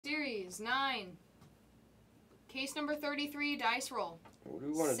is 9. Case number 33, dice roll. What do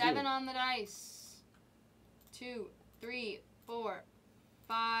we want to do? 7 on the dice. 2, 3, 4,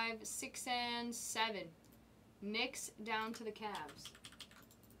 5, 6, and 7. Knicks down to the Cavs.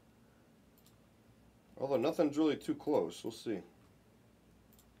 Although nothing's really too close. We'll see.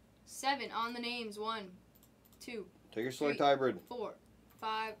 7 on the names. 1, 2, Take your select 3, hybrid. 4,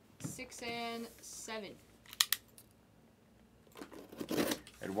 5, 6, and 7.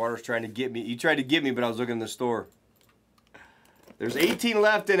 Eduardo's trying to get me. He tried to get me, but I was looking in the store. There's 18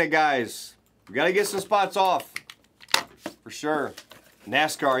 left in it, guys. We got to get some spots off. For sure.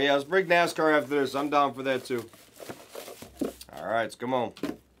 NASCAR. Yeah, let's break NASCAR after this. I'm down for that, too. All right, come on.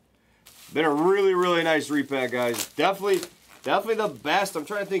 Been a really, really nice repack, guys. Definitely the best. I'm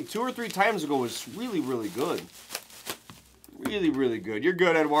trying to think. 2 or 3 times ago was really, really good. Really, really good. You're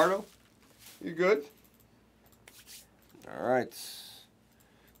good, Eduardo. You're good. All right.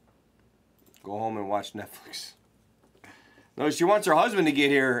 Go home and watch Netflix. No, she wants her husband to get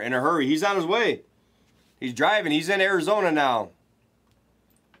here in a hurry. He's on his way. He's driving. He's in Arizona now.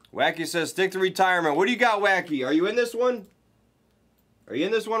 Wacky says, stick to retirement. What do you got, Wacky? Are you in this one? Are you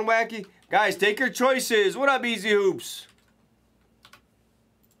in this one, Wacky? Guys, take your choices. What up, Easy Hoops?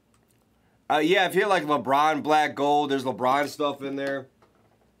 Yeah, if you hit like LeBron, black, gold, there's LeBron stuff in there.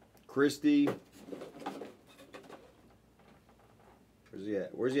 Christie. Where's he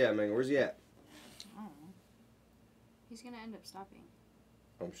at? Where's he at, man? Where's he at? I don't know. He's gonna end up stopping.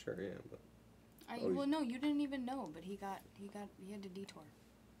 I'm sure, yeah. But... well, no, you didn't even know, but he had to detour.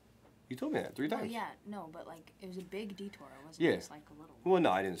 You told me that 3 times. Oh yeah, no, but like it was a big detour. It wasn't just like a little. Well,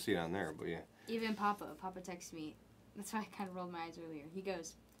 no, I didn't see it on there, but yeah. Even Papa texted me. That's why I kind of rolled my eyes earlier. He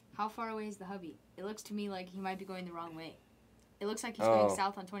goes, "How far away is the hubby? It looks to me like he might be going the wrong way. It looks like he's going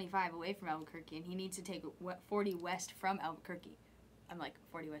south on 25 away from Albuquerque, and he needs to take 40 west from Albuquerque." I'm like,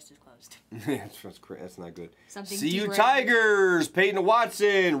 40 west is closed. Yeah, that's not good. Something See you, Tigers! Peyton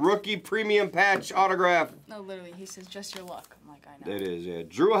Watson, rookie premium patch autograph. No, literally, he says, just your luck. I'm like, I know. It is, yeah.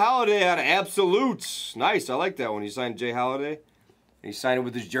 Drew Holiday out of Absolutes. Nice, I like that one. He signed Jay Holiday. He signed it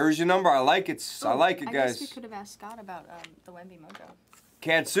with his jersey number. I like it. I like it, guys. I guess we could have asked Scott about the Wemby Mojo.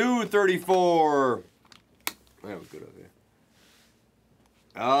 Katsu, 34. That was good up here.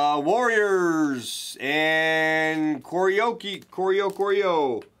 Warriors and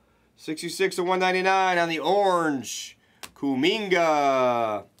Koryo. 66 to 199 on the orange.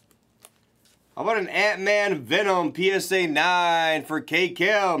 Kuminga. How about an Ant-Man Venom PSA 9 for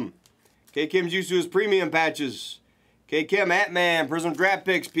K-Kim? K-Kim's used to his premium patches. K-Kim Ant-Man Prism Draft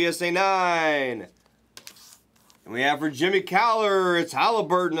Picks PSA 9. And we have for Jimmy Cowler, it's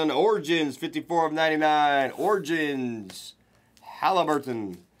Halliburton on Origins, 54 of 99. Origins.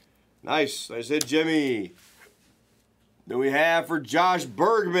 Halliburton. Nice. Nice hit, Jimmy. Then we have for Josh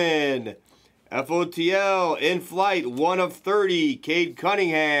Bergman. FOTL. In Flight. 1 of 30. Cade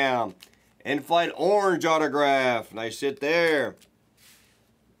Cunningham. In Flight orange autograph. Nice hit there.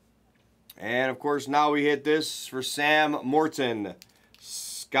 And, of course, now we hit this for Sam Morton.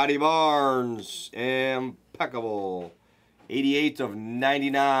 Scotty Barnes. Impeccable. 88 of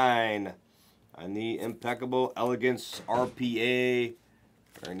 99. On the Impeccable Elegance RPA.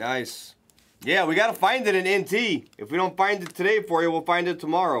 Very nice. Yeah, we got to find it in NT. If we don't find it today for you, we'll find it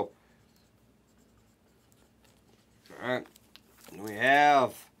tomorrow. All right. And we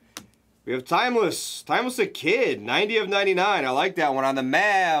have Timeless. Timeless a Kid. 90 of 99. I like that one. On the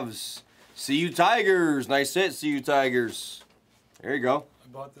Mavs. See you, Tigers. Nice hit. See you, Tigers. There you go. I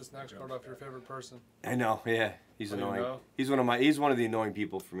bought this next card off your favorite person. I know. Yeah. He's annoying. You know? He's one of the annoying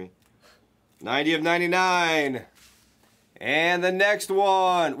people for me. 90 of 99. And the next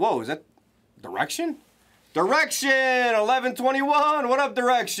one. Whoa, is that Direction? Direction! 1121. What up,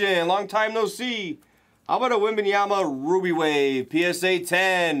 Direction? Long time no see. How about a Wembanyama Ruby Wave? PSA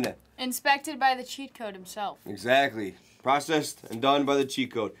 10. Inspected by the cheat code himself. Exactly. Processed and done by the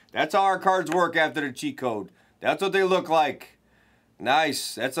cheat code. That's how our cards work after the cheat code. That's what they look like.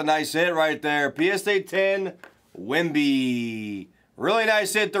 Nice. That's a nice hit right there. PSA 10. Wemby. Really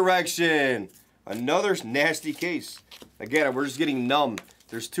nice hit, Direction. Another nasty case. Again, we're just getting numb.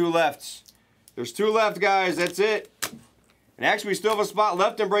 There's 2 left. There's 2 left, guys. That's it. And actually, we still have a spot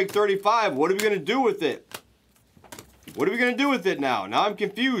left in break 35. What are we going to do with it? What are we going to do with it now? Now I'm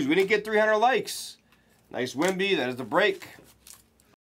confused. We didn't get 300 likes. Nice Wemby. That is the break.